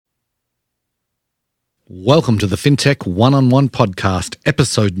Welcome to the FinTech One-on-One Podcast,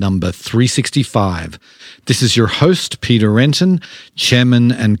 episode number 365. This is your host, Peter Renton,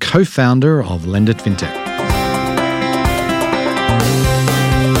 chairman and co-founder of Lendit FinTech.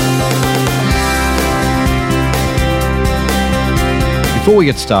 Before we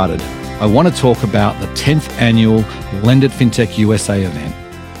get started, I want to talk about the 10th annual Lendit FinTech USA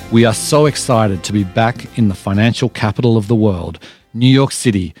event. We are so excited to be back in the financial capital of the world, New York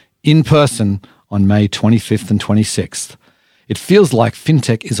City, in person on May 25th and 26th. It feels like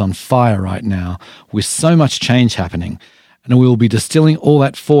FinTech is on fire right now with so much change happening, and we will be distilling all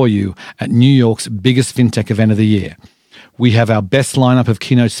that for you at New York's biggest FinTech event of the year. We have our best lineup of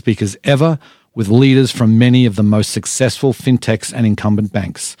keynote speakers ever, with leaders from many of the most successful FinTechs and incumbent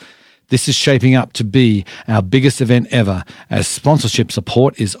banks. This is shaping up to be our biggest event ever, as sponsorship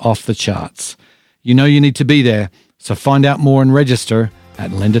support is off the charts. You know you need to be there, so find out more and register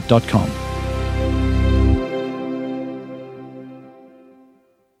at lendit.com.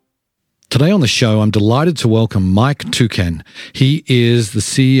 Today on the show, I'm delighted to welcome Mike Toucan. He is the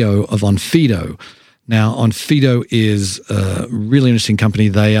CEO of Onfido. Now, Onfido is a really interesting company.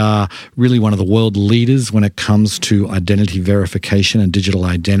 They are really one of the world leaders when it comes to identity verification and digital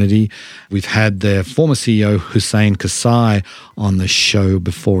identity. We've had their former CEO, Hussein Kasai, on the show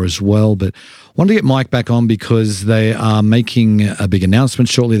before as well, but wanted to get Mike back on because they are making a big announcement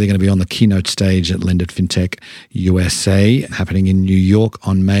shortly. They're going to be on the keynote stage at Lendit FinTech USA, happening in New York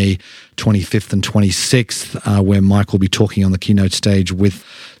on May 25th and 26th, where Mike will be talking on the keynote stage with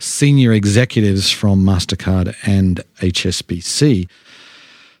senior executives from MasterCard and HSBC.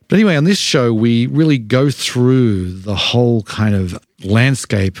 But anyway, on this show, we really go through the whole kind of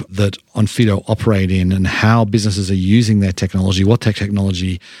landscape that Onfido operate in and how businesses are using their technology, what tech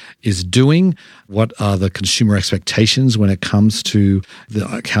technology is doing, what are the consumer expectations when it comes to the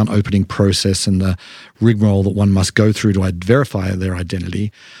account opening process and the rigmarole that one must go through to verify their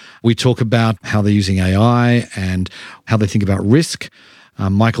identity. We talk about how they're using AI and how they think about risk.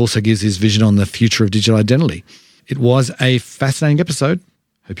 Mike also gives his vision on the future of digital identity. It was a fascinating episode.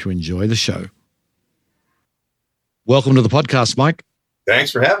 Hope you enjoy the show. Welcome to the podcast, Mike.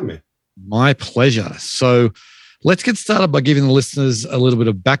 Thanks for having me. My pleasure. So let's get started by giving the listeners a little bit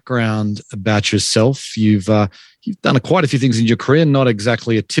of background about yourself. You've done quite a few things in your career, not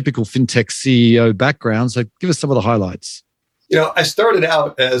exactly a typical FinTech CEO background. So give us some of the highlights. You know, I started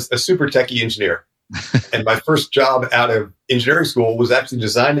out as a super techie engineer. And my first job out of engineering school was actually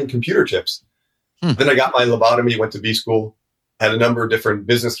designing computer chips. Then I got my lobotomy, went to B school, had a number of different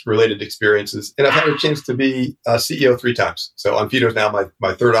business-related experiences, and I've had a chance to be a CEO 3 times. So Onfido is now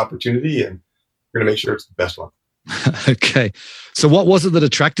my third opportunity, and we're going to make sure it's the best one. Okay. So what was it that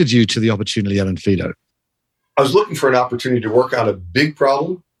attracted you to the opportunity at Onfido? I was looking for an opportunity to work on a big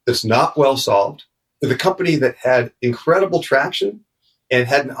problem that's not well solved with a company that had incredible traction and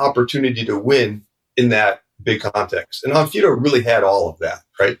had an opportunity to win in that big context. And Onfido really had all of that,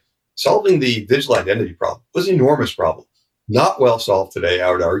 right? Solving the digital identity problem was an enormous problem. Not well solved today,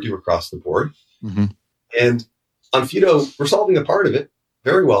 I would argue, across the board. Mm-hmm. And Onfido, we're solving a part of it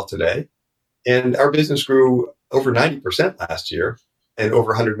very well today. And our business grew over 90% last year and over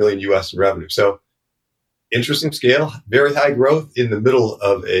 100 million US in revenue. So interesting scale, very high growth in the middle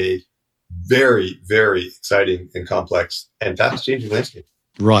of a very, very exciting and complex and fast changing landscape.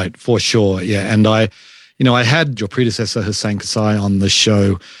 Right, for sure. Yeah. And I had your predecessor, Hussein Kasai, on the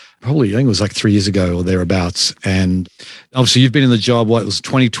show probably, I think it was like 3 years ago or thereabouts. And obviously you've been in the job, it was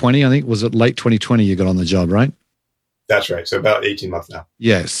 2020, I think. Was it late 2020 you got on the job, right? That's right. So about 18 months now.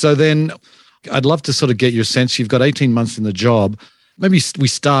 Yeah. So then I'd love to sort of get your sense. You've got 18 months in the job. Maybe we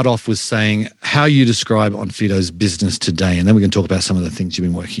start off with saying how you describe Onfido's business today, and then we can talk about some of the things you've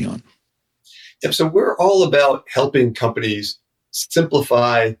been working on. Yeah, so we're all about helping companies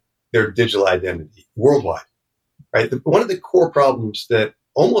simplify their digital identity worldwide, right? One of the core problems that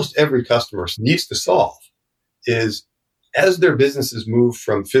almost every customer needs to solve is, as their businesses move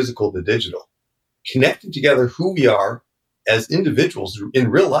from physical to digital, connecting together who we are as individuals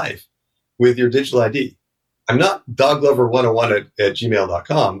in real life with your digital ID. I'm not doglover101 at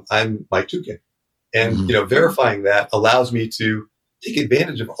gmail.com. I'm Mike Toucan. And, verifying that allows me to take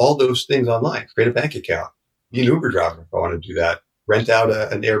advantage of all those things online, create a bank account, be an Uber driver if I want to do that, rent out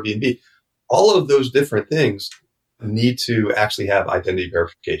an Airbnb. All of those different things need to actually have identity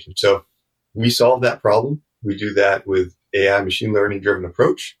verification. So we solve that problem. We do that with AI machine learning driven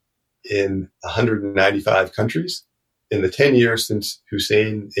approach in 195 countries. In the 10 years since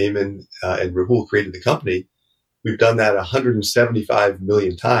Hussein, Ayman, and Rahul created the company, we've done that 175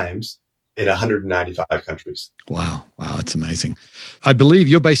 million times in 195 countries. Wow. That's amazing. I believe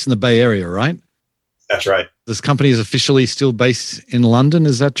you're based in the Bay Area, right? That's right. This company is officially still based in London.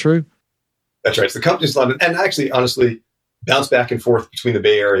 Is that true? That's right. So the company's London, and actually, honestly, bounce back and forth between the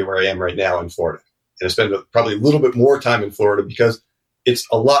Bay Area where I am right now and Florida. And I spend probably a little bit more time in Florida because it's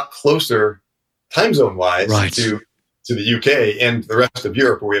a lot closer time zone wise to the UK and the rest of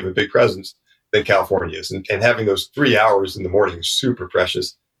Europe, where we have a big presence, than California is. And having those 3 hours in the morning is super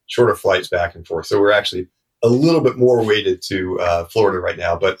precious, shorter flights back and forth. So we're actually a little bit more weighted to Florida right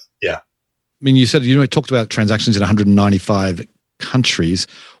now. But yeah. I mean, you said, talked about transactions in 195 countries.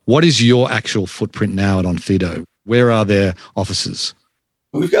 What is your actual footprint now at Onfido? Where are their offices?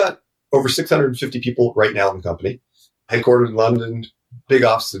 We've got over 650 people right now in the company, headquartered in London, big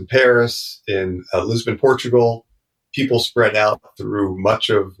offices in Paris, in Lisbon, Portugal, people spread out through much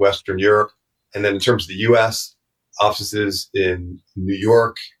of Western Europe. And then in terms of the US, offices in New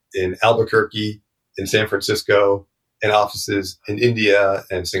York, in Albuquerque, in San Francisco, and offices in India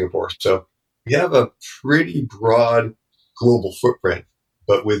and Singapore. So we have a pretty broad global footprint,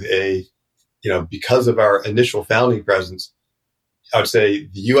 but with because of our initial founding presence, I would say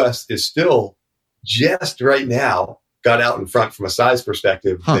the US is still just right now got out in front from a size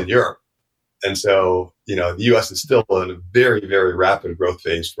perspective than Europe. And so, the US is still in a very, very rapid growth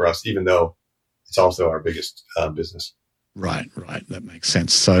phase for us, even though it's also our biggest business. Right. That makes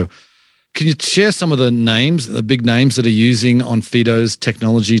sense. So can you share some of the names, the big names that are using Onfido's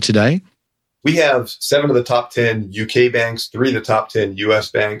technology today? We have 7 of the top 10 UK banks, 3 of the top 10 US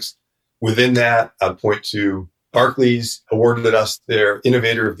banks. Within that, I'd point to Barclays awarded us their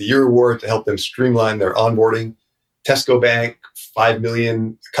Innovator of the Year award to help them streamline their onboarding. Tesco Bank, 5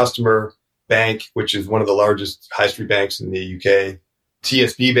 million customer bank, which is one of the largest high street banks in the UK.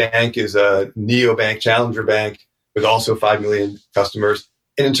 TSB Bank is a neobank challenger bank with also 5 million customers.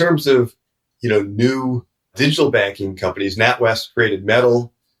 And in terms of, new digital banking companies, NatWest created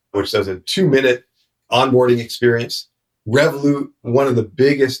Metal, which does a 2-minute onboarding experience. Revolut, one of the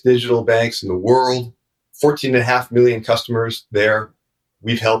biggest digital banks in the world, 14.5 million customers there.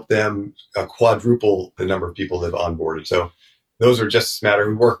 We've helped them quadruple the number of people they've onboarded. So those are just a matter.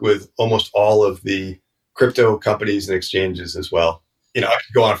 We work with almost all of the crypto companies and exchanges as well. I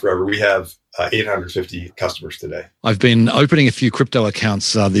could go on forever. We have 850 customers today. I've been opening a few crypto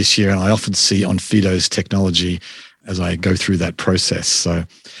accounts this year, and I often see Onfido's technology as I go through that process. So,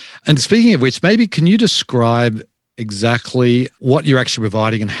 and speaking of which, maybe can you describe exactly what you're actually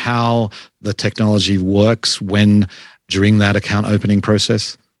providing and how the technology works during that account opening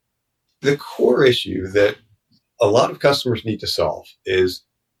process? The core issue that a lot of customers need to solve is,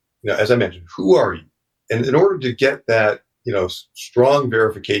 as I mentioned, who are you? And in order to get that, strong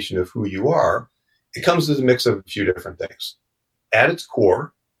verification of who you are, it comes as a mix of a few different things. At its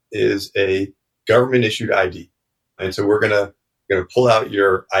core is a government issued ID. And so we're going to pull out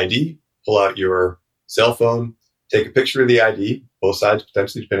your ID, pull out your cell phone, take a picture of the ID, both sides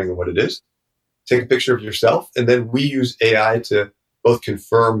potentially, depending on what it is. Take a picture of yourself, and then we use AI to both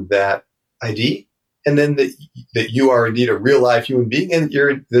confirm that ID and then that you are indeed a real live human being and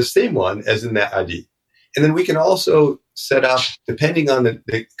you're the same one as in that ID. And then we can also set up, depending on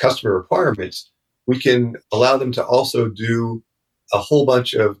the customer requirements, we can allow them to also do a whole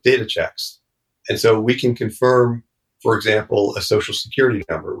bunch of data checks. And so we can confirm, for example, a social security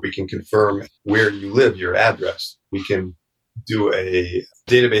number. We can confirm where you live, your address. We can do a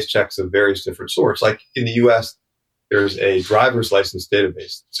database checks of various different sorts. Like in the US, there's a driver's license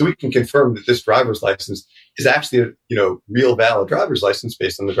database. So we can confirm that this driver's license is actually a real valid driver's license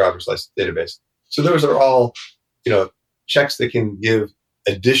based on the driver's license database. So those are all, checks that can give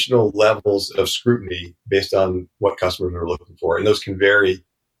additional levels of scrutiny based on what customers are looking for. And those can vary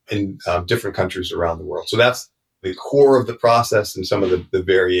in different countries around the world. So that's the core of the process and some of the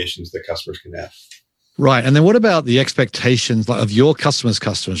variations that customers can have. Right. And then what about the expectations of your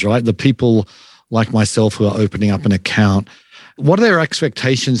customers, right? The people like myself who are opening up an account. What are their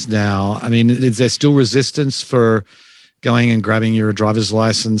expectations now? I mean, is there still resistance for going and grabbing your driver's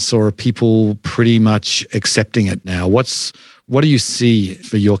license, or are people pretty much accepting it now? What do you see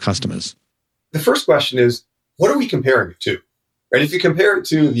for your customers? The first question is, what are we comparing it to? Right? If you compare it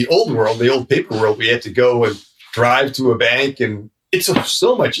to the old world, the old paper world, we had to go and drive to a bank, and it's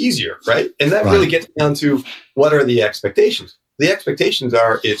so much easier, right? And that really gets down to what are the expectations? The expectations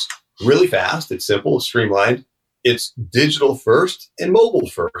are it's really fast, it's simple, it's streamlined, it's digital first and mobile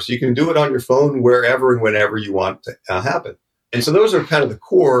first. You can do it on your phone wherever and whenever you want to happen. And so those are kind of the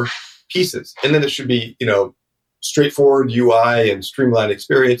core pieces. And then it should be, straightforward UI and streamlined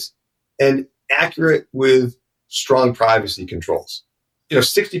experience and accurate with strong privacy controls.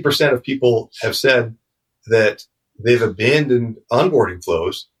 60% of people have said that they've abandoned onboarding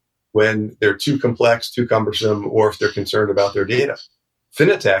flows when they're too complex, too cumbersome, or if they're concerned about their data.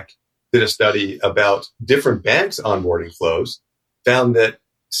 Finitech did a study about different banks' onboarding flows, found that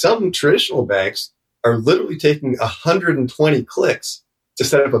some traditional banks are literally taking 120 clicks to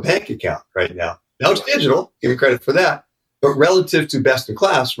set up a bank account right now. Now it's digital, give me credit for that. But relative to best in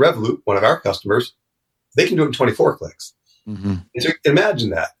class, Revolut, one of our customers, they can do it in 24 clicks. Mm-hmm. So imagine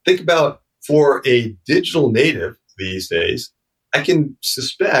that. Think about for a digital native these days, I can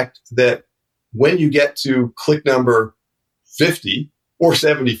suspect that when you get to click number 50 or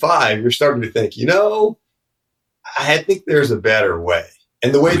 75, you're starting to think, I think there's a better way.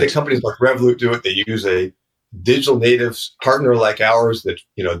 And the way that companies like Revolut do it, they use a digital native partner like ours that,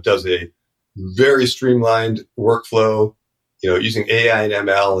 does a very streamlined workflow, using AI and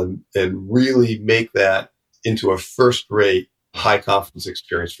ML and really make that into a first-rate, high-confidence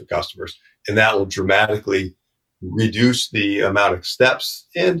experience for customers. And that will dramatically reduce the amount of steps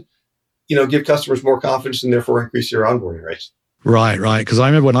and, give customers more confidence and therefore increase your onboarding rates. Right. Because I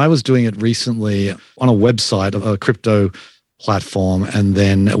remember when I was doing it recently on a website of a crypto platform, and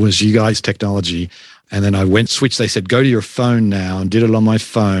then it was you guys' technology. And then I switched, they said, go to your phone now, and did it on my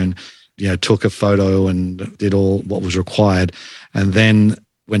phone, took a photo and did all what was required. And then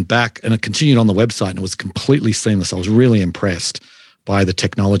went back and it continued on the website and it was completely seamless. I was really impressed by the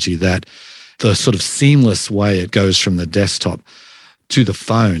technology, that the sort of seamless way it goes from the desktop to the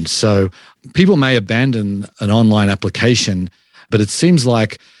phone. So people may abandon an online application, but it seems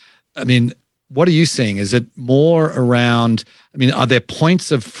like, what are you seeing? Is it more around, are there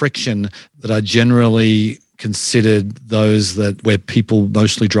points of friction that are generally considered those where people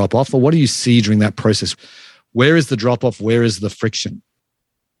mostly drop off? Or what do you see during that process? Where is the drop off? Where is the friction?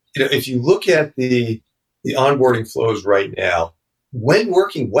 If you look at the onboarding flows right now, when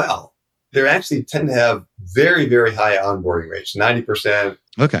working well, they actually tend to have very, very high onboarding rates. 90%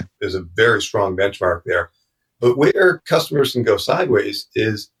 is a very strong benchmark there. But where customers can go sideways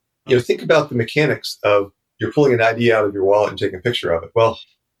is, think about the mechanics of you're pulling an ID out of your wallet and taking a picture of it. Well,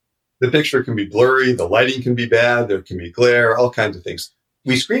 the picture can be blurry, the lighting can be bad, there can be glare, all kinds of things.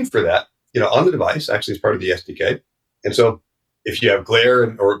 We screen for that, on the device, actually as part of the SDK. And so if you have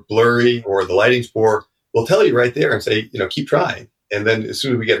glare or blurry or the lighting's poor, we'll tell you right there and say, keep trying. And then as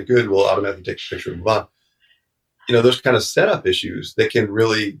soon as we get it good, we'll automatically take a picture and move on. Those kind of setup issues that can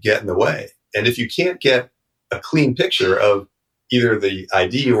really get in the way. And if you can't get a clean picture of either the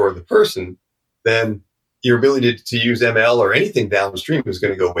ID or the person, then your ability to use ML or anything downstream is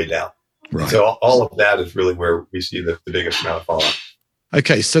going to go way down. Right. So all of that is really where we see the biggest amount of fallout.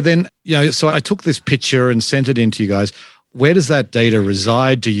 Okay. So then, so I took this picture and sent it in to you guys. Where does that data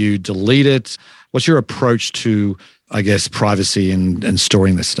reside? Do you delete it? What's your approach to, privacy and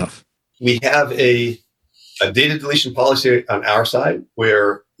storing this stuff? We have a data deletion policy on our side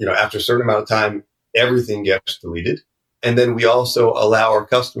where, after a certain amount of time, everything gets deleted. And then we also allow our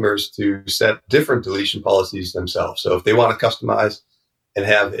customers to set different deletion policies themselves. So if they want to customize and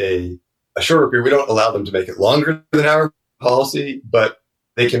have a shorter period, we don't allow them to make it longer than our policy, but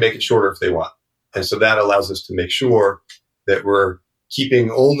they can make it shorter if they want. And so that allows us to make sure that we're keeping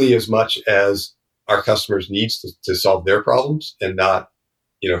only as much as our customers needs to solve their problems and not,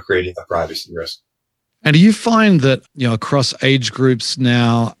 creating a privacy risk. And do you find that, across age groups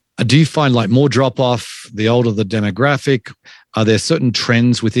now, do you find like more drop off the older the demographic? Are there certain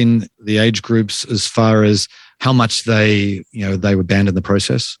trends within the age groups as far as how much they abandon the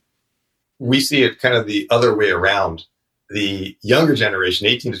process? We see it kind of the other way around. The younger generation,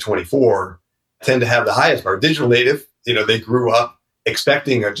 18 to 24, tend to have the highest bar. Digital native, they grew up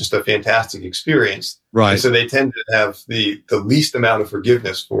expecting just a fantastic experience. Right. And so they tend to have the least amount of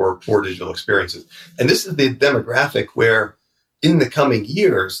forgiveness for poor digital experiences. And this is the demographic where in the coming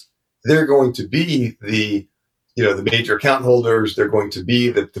years, they're going to be the major account holders. They're going to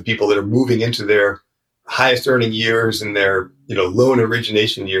be the people that are moving into their highest earning years and their, loan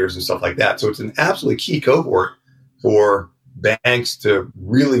origination years and stuff like that. So it's an absolutely key cohort for banks to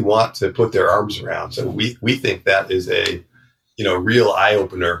really want to put their arms around. So we think that is a, real eye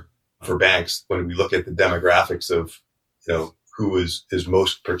opener for banks when we look at the demographics of, who is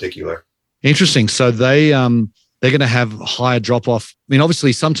most particular. Interesting. So they're going to have higher drop off.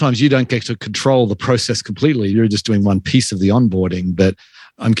 Obviously, sometimes you don't get to control the process completely. You're just doing one piece of the onboarding. But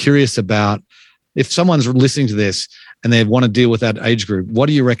I'm curious about if someone's listening to this and they want to deal with that age group, what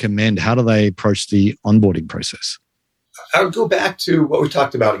do you recommend? How do they approach the onboarding process? I would go back to what we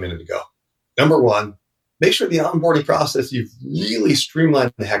talked about a minute ago. Number one, make sure the onboarding process, you've really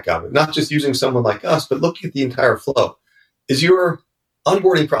streamlined the heck out of it. Not just using someone like us, but looking at the entire flow. Is your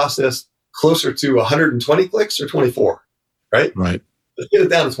onboarding process closer to 120 clicks or 24, right? Right. let's get it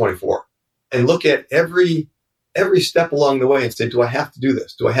down to 24 and look at every step along the way and say, do I have to do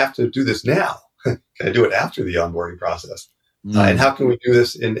this? Do I have to do this now? Can I do it after the onboarding process? And how can we do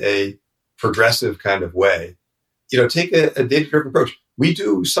this in a progressive kind of way? Take a data-driven approach. We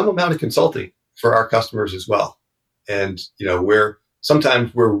do some amount of consulting for our customers as well. And, sometimes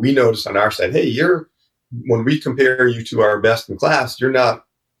where we notice on our side, hey, when we compare you to our best in class, you're not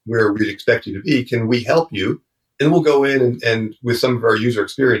where we'd expect you to be. Can we help you? And we'll go in and with some of our user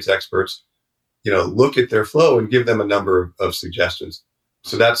experience experts, look at their flow and give them a number of suggestions.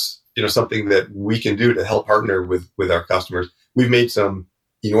 So that's, something that we can do to help partner with our customers. We've made some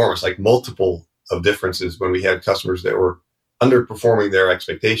enormous, like multiple of differences when we had customers that were underperforming their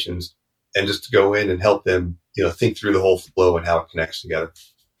expectations, and just to go in and help them, think through the whole flow and how it connects together.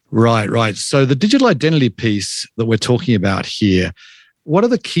 Right. So the digital identity piece that we're talking about here, what are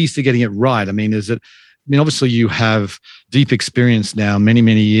the keys to getting it right? Obviously you have deep experience now, many,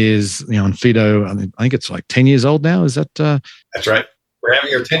 many years, on Fido. I think it's like 10 years old now. Is that? That's right. We're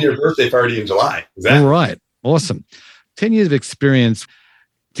having our 10-year birthday party in July. Exactly. All right. Awesome. 10 years of experience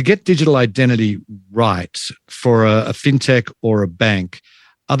to get digital identity right for a fintech or a bank.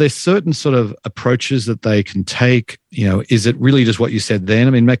 Are there certain sort of approaches that they can take? Is it really just what you said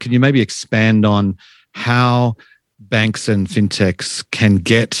then? Matt, can you maybe expand on how banks and fintechs can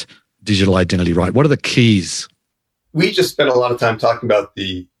get digital identity right? What are the keys? We just spent a lot of time talking about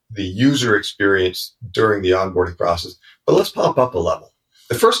the user experience during the onboarding process, but let's pop up a level.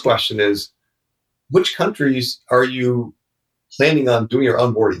 The first question is, which countries are you planning on doing your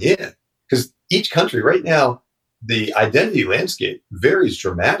onboarding in? Because each country right now, the identity landscape varies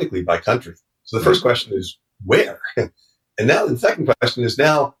dramatically by country. So the first question is where? And now the second question is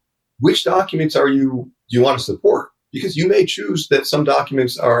which documents do you want to support? Because you may choose that some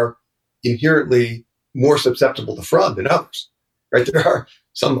documents are inherently more susceptible to fraud than others, right? There are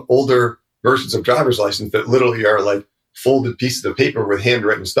some older versions of driver's license that literally are like folded pieces of paper with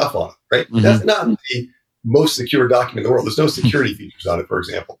handwritten stuff on it, right? Mm-hmm. That's not the most secure document in the world. There's no security features on it, for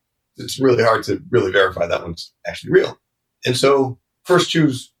example. It's really hard to really verify that one's actually real. And so first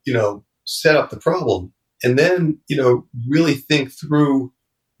choose, set up the problem, and then, really think through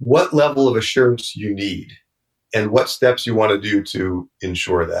what level of assurance you need and what steps you want to do to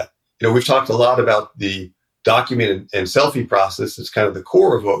ensure that. We've talked a lot about the document and selfie process. It's kind of the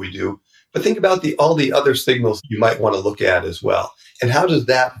core of what we do. But think about all the other signals you might want to look at as well. And how does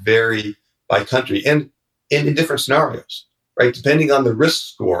that vary by country and in different scenarios, right? Depending on the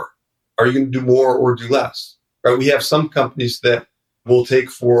risk score, are you going to do more or do less, right? We have some companies that will take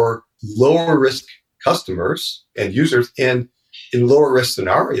for lower risk customers and users, and in lower risk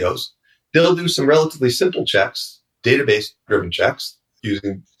scenarios, they'll do some relatively simple checks, database driven checks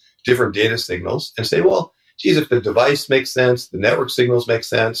using different data signals, and say, well, geez, if the device makes sense, the network signals make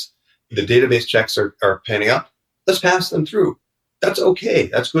sense, the database checks are panning out, let's pass them through. That's okay.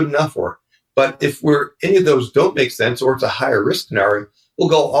 That's good enough for it. But if any of those don't make sense, or it's a higher risk scenario, we'll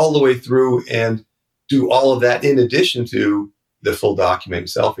go all the way through and do all of that in addition to the full document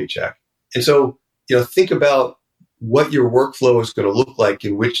selfie check. And so, think about what your workflow is going to look like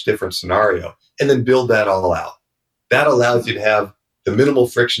in which different scenario, and then build that all out. That allows you to have the minimal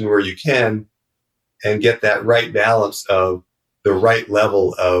friction where you can and get that right balance of the right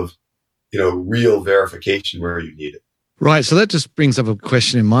level of, real verification where you need it. Right. So that just brings up a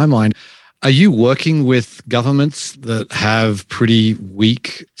question in my mind. Are you working with governments that have pretty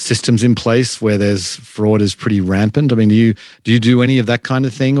weak systems in place where there's fraud is pretty rampant? Do you do any of that kind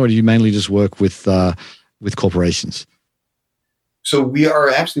of thing, or do you mainly just work with corporations? So we are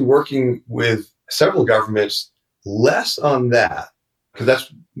actually working with several governments, less on that, because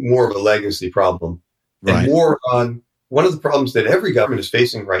that's more of a legacy problem, right, and more on one of the problems that every government is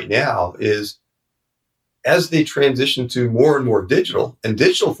facing right now is as they transition to more and more digital and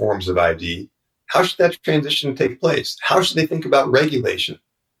digital forms of ID, how should that transition take place? How should they think about regulation?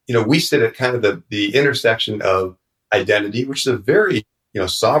 We sit at kind of the intersection of identity, which is a very,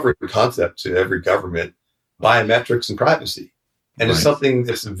 sovereign concept to every government, biometrics and privacy. And It's something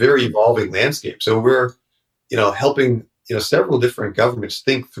that's a very evolving landscape. So we're, helping, several different governments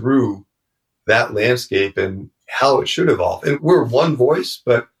think through that landscape and how it should evolve. And we're one voice,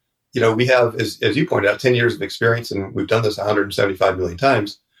 but we have, as you pointed out, 10 years of experience, and we've done this 175 million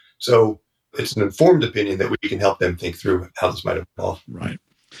times. So it's an informed opinion that we can help them think through how this might evolve. Right.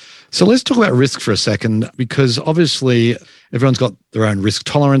 So let's talk about risk for a second, because obviously everyone's got their own risk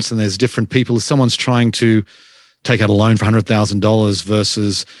tolerance, and there's different people. If someone's trying to take out a loan for $100,000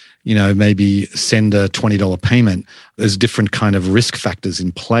 versus, maybe send a $20 payment, there's different kind of risk factors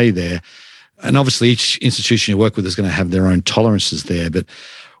in play there. and obviously each institution you work with is going to have their own tolerances there, but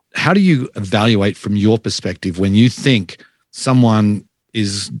how do you evaluate from your perspective when you think someone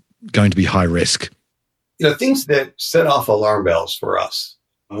is going to be high risk? Things that set off alarm bells for us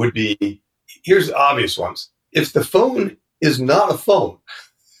would be, here's the obvious ones. If the phone is not a phone,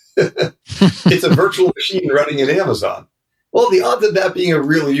 it's a virtual machine running in Amazon. Well, the odds of that being a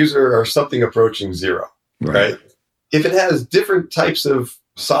real user are something approaching zero, right? If it has different types of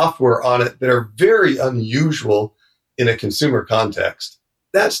software on it that are very unusual in a consumer context,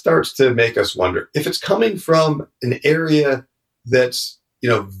 that starts to make us wonder. If it's coming from an area that's,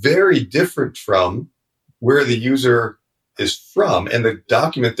 very different from where the user is from and the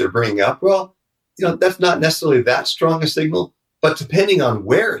document they're bringing up, well, that's not necessarily that strong a signal. But depending on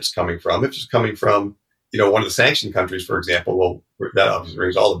where it's coming from, if it's coming from, one of the sanctioned countries, for example, well, that obviously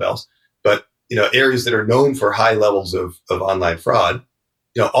rings all the bells. But, areas that are known for high levels of online fraud,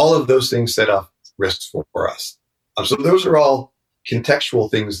 all of those things set off risks for us. So those are all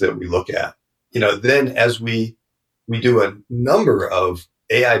contextual things that we look at. Then as we do a number of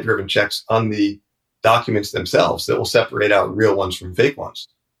AI-driven checks on the documents themselves that will separate out real ones from fake ones.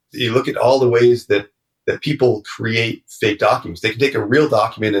 You look at all the ways that people create fake documents. They can take a real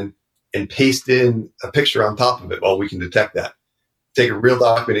document and paste in a picture on top of it. Well, we can detect that. Take a real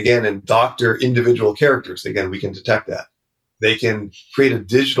document again and doctor individual characters. Again, we can detect that. They can create a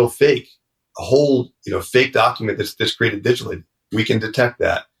digital fake, a whole, fake document that's created digitally. We can detect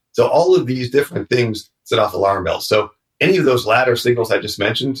that. So all of these different things set off alarm bells. So any of those latter signals I just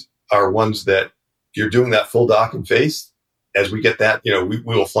mentioned are ones that if you're doing that full doc and face, as we get that, we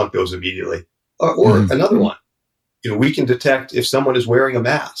will flunk those immediately. Or another one, we can detect if someone is wearing a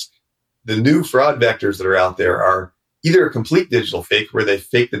mask. The new fraud vectors that are out there are either a complete digital fake where they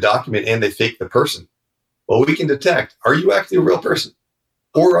fake the document and they fake the person. Well, we can detect, are you actually a real person?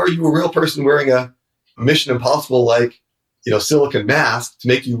 Or are you a real person wearing a Mission Impossible like, silicone mask to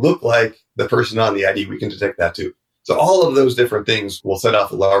make you look like the person on the ID? We can detect that too. So all of those different things will set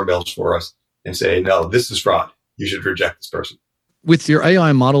off alarm bells for us and say, no, this is fraud. You should reject this person. With your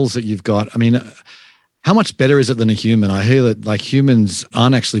AI models that you've got, how much better is it than a human? I hear that humans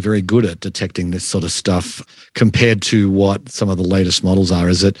aren't actually very good at detecting this sort of stuff compared to what some of the latest models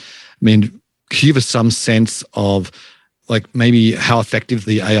are. Can you give us some sense of maybe how effective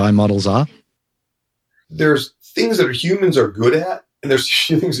the AI models are? There's things that humans are good at, and there's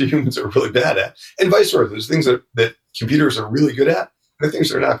things that humans are really bad at, and vice versa. There's things that computers are really good at, and there are things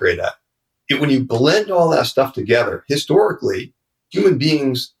they're not great at. When you blend all that stuff together, historically, human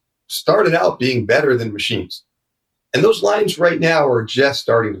beings started out being better than machines. And those lines right now are just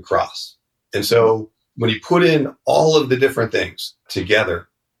starting to cross. And so when you put in all of the different things together,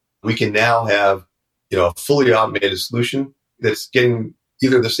 we can now have, a fully automated solution that's getting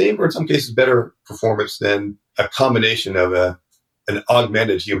either the same or in some cases better performance than a combination of an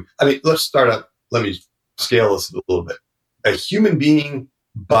augmented human. Let me scale this a little bit. A human being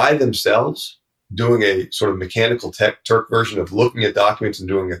by themselves doing a sort of mechanical Turk version of looking at documents and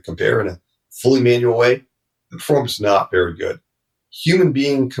doing a compare in a fully manual way, the performance is not very good. Human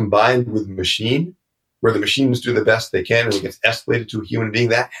being combined with machine, where the machines do the best they can and it gets escalated to a human being,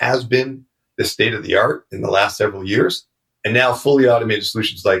 that has been the state of the art in the last several years. And now fully automated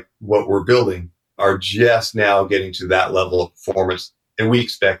solutions like what we're building are just now getting to that level of performance. And we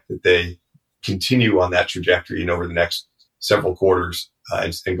expect that they continue on that trajectory and over the next several quarters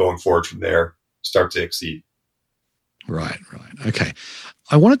and going forward from there, start to exceed. Right. Okay.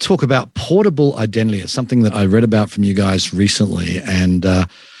 I want to talk about portable identity. It's something that I read about from you guys recently. And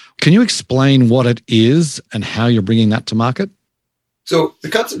can you explain what it is and how you're bringing that to market? So the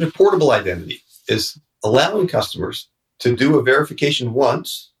concept of portable identity is allowing customers to do a verification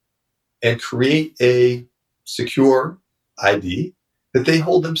once and create a secure ID that they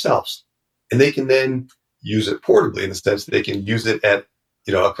hold themselves. And they can then use it portably in the sense that they can use it at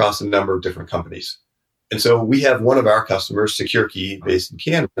across a number of different companies. And so we have one of our customers, SecureKey, based in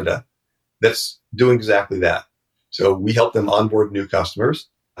Canada, that's doing exactly that. So we help them onboard new customers,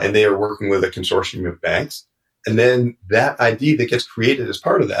 and they are working with a consortium of banks. And then that ID that gets created as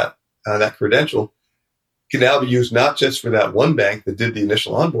part of that, that credential, can now be used not just for that one bank that did the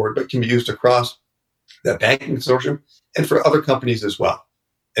initial onboard, but can be used across that banking consortium and for other companies as well.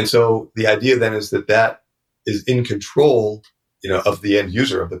 And so the idea then is that is in control of the end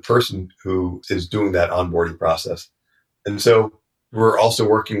user, of the person who is doing that onboarding process. And so we're also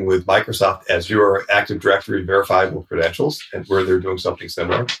working with Microsoft Azure Active Directory verifiable credentials, and where they're doing something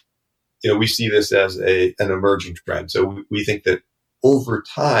similar. We see this as an emerging trend. So we think that over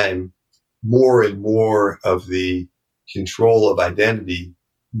time, more and more of the control of identity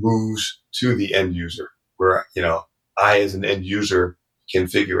moves to the end user, where, I as an end user can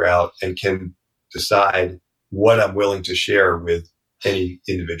figure out and can decide what I'm willing to share with any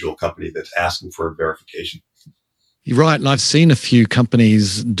individual company that's asking for verification. You're right. And I've seen a few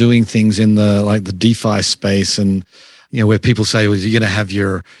companies doing things in the DeFi space, and, where people say, well, you're going to have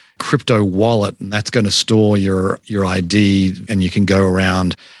your crypto wallet and that's going to store your ID, and you can go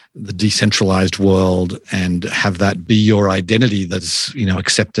around the decentralized world and have that be your identity that's,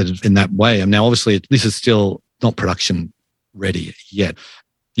 accepted in that way. And now, obviously, this is still not production ready yet. Are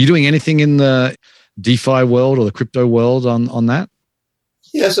you doing anything in the DeFi world or the crypto world on that?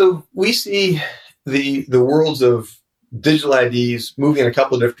 Yeah, so we see the worlds of digital IDs moving in a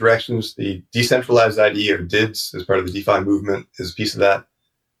couple of different directions. The decentralized ID, or DIDs, as part of the DeFi movement, is a piece of that.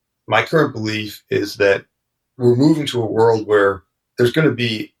 My current belief is that we're moving to a world where there's going to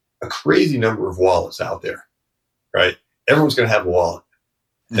be a crazy number of wallets out there, right? Everyone's going to have a wallet.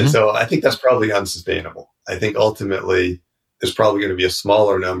 Mm-hmm. And so I think that's probably unsustainable. I think ultimately there's probably going to be a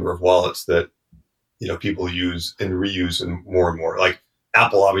smaller number of wallets that, people use and reuse and more. Like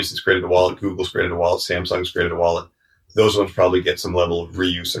Apple obviously has created a wallet, Google's created a wallet, Samsung's created a wallet. Those ones probably get some level of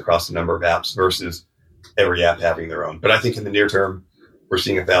reuse across a number of apps versus every app having their own. But I think in the near term, we're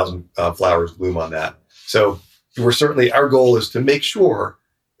seeing 1,000 flowers bloom on that. So our goal is to make sure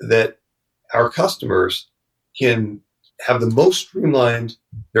that our customers can have the most streamlined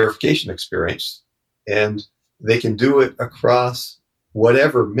verification experience, and they can do it across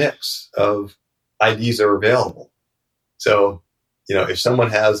whatever mix of IDs are available. So, if someone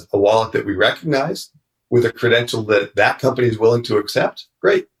has a wallet that we recognize with a credential that company is willing to accept,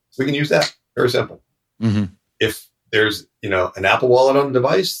 great. We can use that. Very simple. Mm-hmm. If there's, an Apple Wallet on the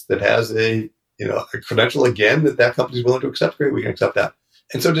device that has a credential again that company is willing to accept, great. We can accept that.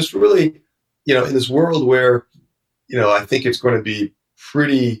 And so just really, in this world where, I think it's going to be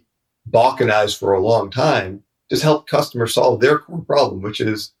pretty balkanized for a long time, just help customers solve their core problem, which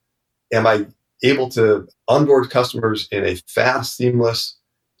is, am I able to onboard customers in a fast, seamless,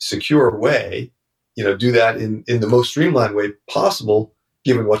 secure way, do that in the most streamlined way possible,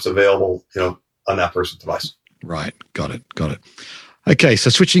 given what's available, on that person's device. Right. Got it. Okay.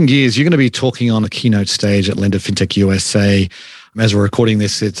 So switching gears, you're going to be talking on a keynote stage at Lender FinTech USA. As we're recording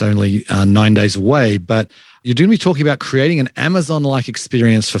this, it's only 9 days away, but you're going to be talking about creating an Amazon-like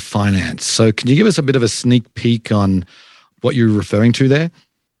experience for finance. So can you give us a bit of a sneak peek on what you're referring to there?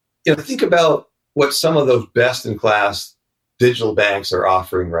 Think about what some of those best-in-class digital banks are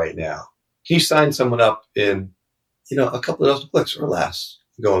offering right now. Can you sign someone up in, a couple of dozen clicks or less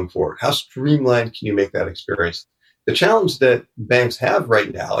going forward? How streamlined can you make that experience? The challenge that banks have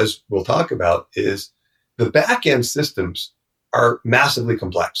right now, as we'll talk about, is the back-end systems are massively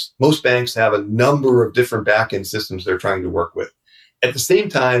complex. Most banks have a number of different back-end systems they're trying to work with. At the same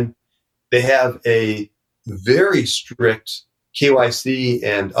time, they have a very strict KYC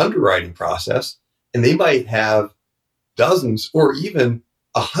and underwriting process, and they might have dozens or even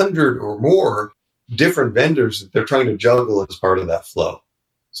 100 or more different vendors that they're trying to juggle as part of that flow.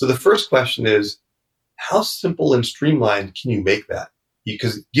 So the first question is, how simple and streamlined can you make that?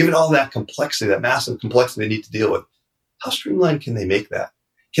 Because given all that complexity, that massive complexity they need to deal with, how streamlined can they make that?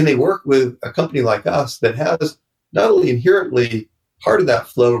 Can they work with a company like us that has not only inherently part of that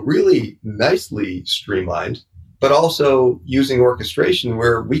flow really nicely streamlined, but also using orchestration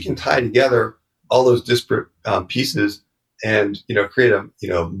where we can tie together all those disparate pieces and create a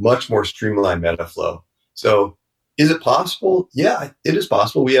much more streamlined meta flow. So is it possible? Yeah, it is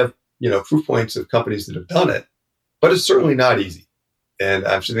possible. We have proof points of companies that have done it, but it's certainly not easy. And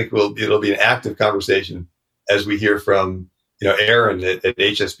I actually think it'll be an active conversation as we hear from Aaron at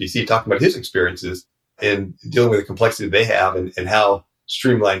HSBC talking about his experiences in dealing with the complexity they have and how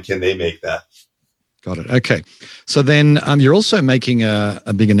streamlined can they make that. Got it. Okay. So then you're also making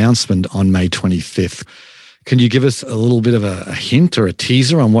a big announcement on May 25th. Can you give us a little bit of a hint or a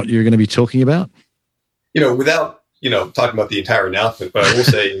teaser on what you're going to be talking about? Without, talking about the entire announcement, but I will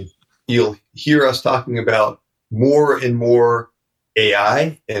say you'll hear us talking about more and more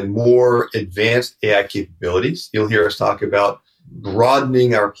AI and more advanced AI capabilities. You'll hear us talk about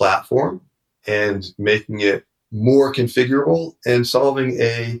broadening our platform and making it more configurable and solving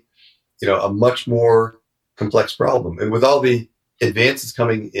a much more complex problem. And with all the advances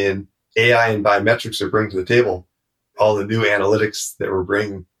coming in AI and biometrics that bring to the table, all the new analytics that we're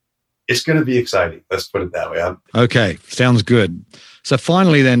bringing, it's going to be exciting. Let's put it that way. Okay. Sounds good. So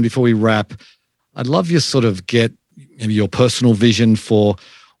finally then, before we wrap, I'd love you to sort of get maybe your personal vision for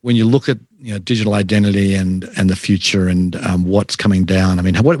when you look at digital identity and the future and what's coming down. I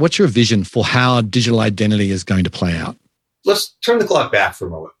mean, what's your vision for how digital identity is going to play out? let's turn the clock back for a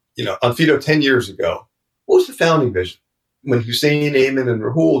moment. Onfido 10 years ago, what was the founding vision? When Hussein, Ayman, and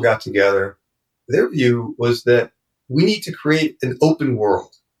Rahul got together, their view was that we need to create an open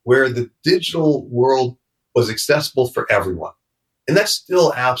world where the digital world was accessible for everyone. And that's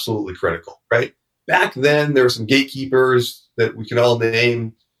still absolutely critical, right? Back then, there were some gatekeepers that we can all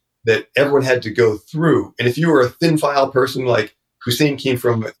name that everyone had to go through. And if you were a thin file person, like Hussein came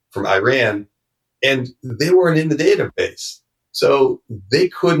from Iran, and they weren't in the database. So they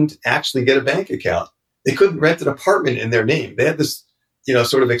couldn't actually get a bank account. They couldn't rent an apartment in their name. They had this,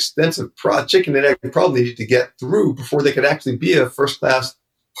 sort of extensive chicken and egg problem they needed to get through before they could actually be a first-class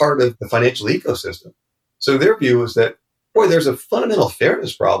part of the financial ecosystem. So their view was that, there's a fundamental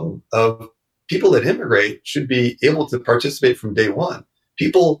fairness problem of people that immigrate should be able to participate from day one.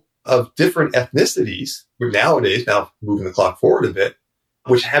 People of different ethnicities, nowadays, now moving the clock forward a bit,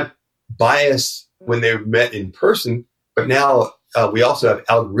 which had bias when they met in person, but now we also have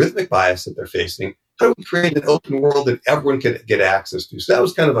algorithmic bias that they're facing. How do we create an open world that everyone can get access to? So that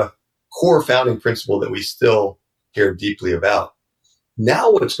was kind of a core founding principle that we still care deeply about.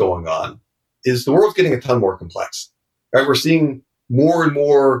 Now what's going on is the world's getting a ton more complex. Right? We're seeing more and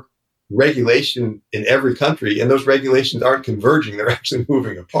more regulation in every country, and those regulations aren't converging. They're actually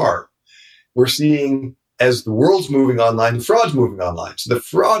moving apart. We're seeing, as the world's moving online, the fraud's moving online. So the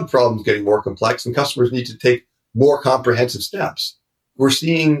fraud problem is getting more complex, and customers need to take more comprehensive steps. We're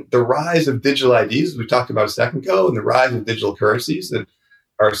seeing the rise of digital IDs, as we talked about a second ago, and the rise of digital currencies that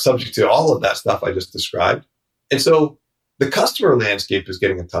are subject to all of that stuff I just described. And so the customer landscape is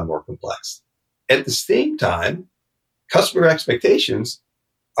getting a ton more complex. At the same time, customer expectations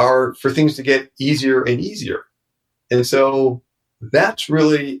are for things to get easier and easier. And so that's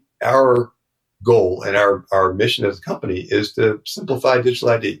really our goal, and our mission as a company is to simplify digital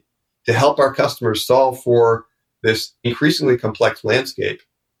ID, to help our customers solve for this increasingly complex landscape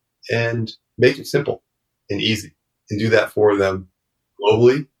and make it simple and easy, and do that for them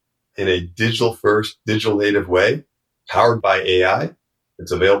globally in a digital first, digital native way, powered by AI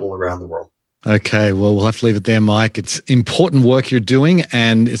that's available around the world. Okay, well, we'll have to leave it there, Mike. It's important work you're doing,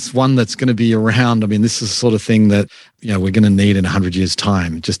 and it's one that's going to be around. I mean, this is the sort of thing that, we're going to need in 100 years'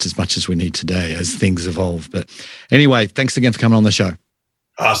 time, just as much as we need today as things evolve. But anyway, thanks again for coming on the show.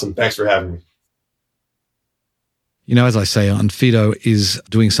 Awesome. Thanks for having me. As I say, Onfido is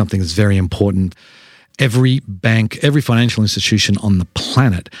doing something that's very important. Every bank, every financial institution on the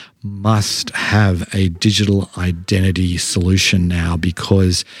planet must have a digital identity solution now,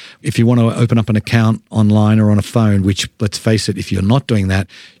 because if you want to open up an account online or on a phone, which, let's face it, if you're not doing that,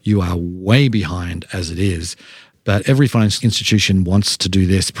 you are way behind as it is. But every financial institution wants to do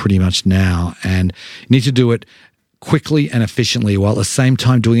this pretty much now, and you need to do it quickly and efficiently, while at the same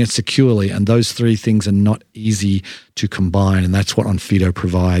time doing it securely. And those three things are not easy to combine. And that's what Onfido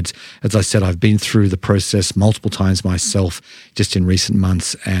provides. As I said, I've been through the process multiple times myself just in recent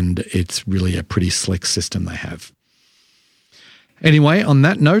months, and it's really a pretty slick system they have. Anyway, on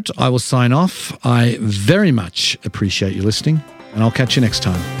that note, I will sign off. I very much appreciate you listening, and I'll catch you next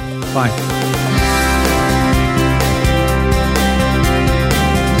time. Bye.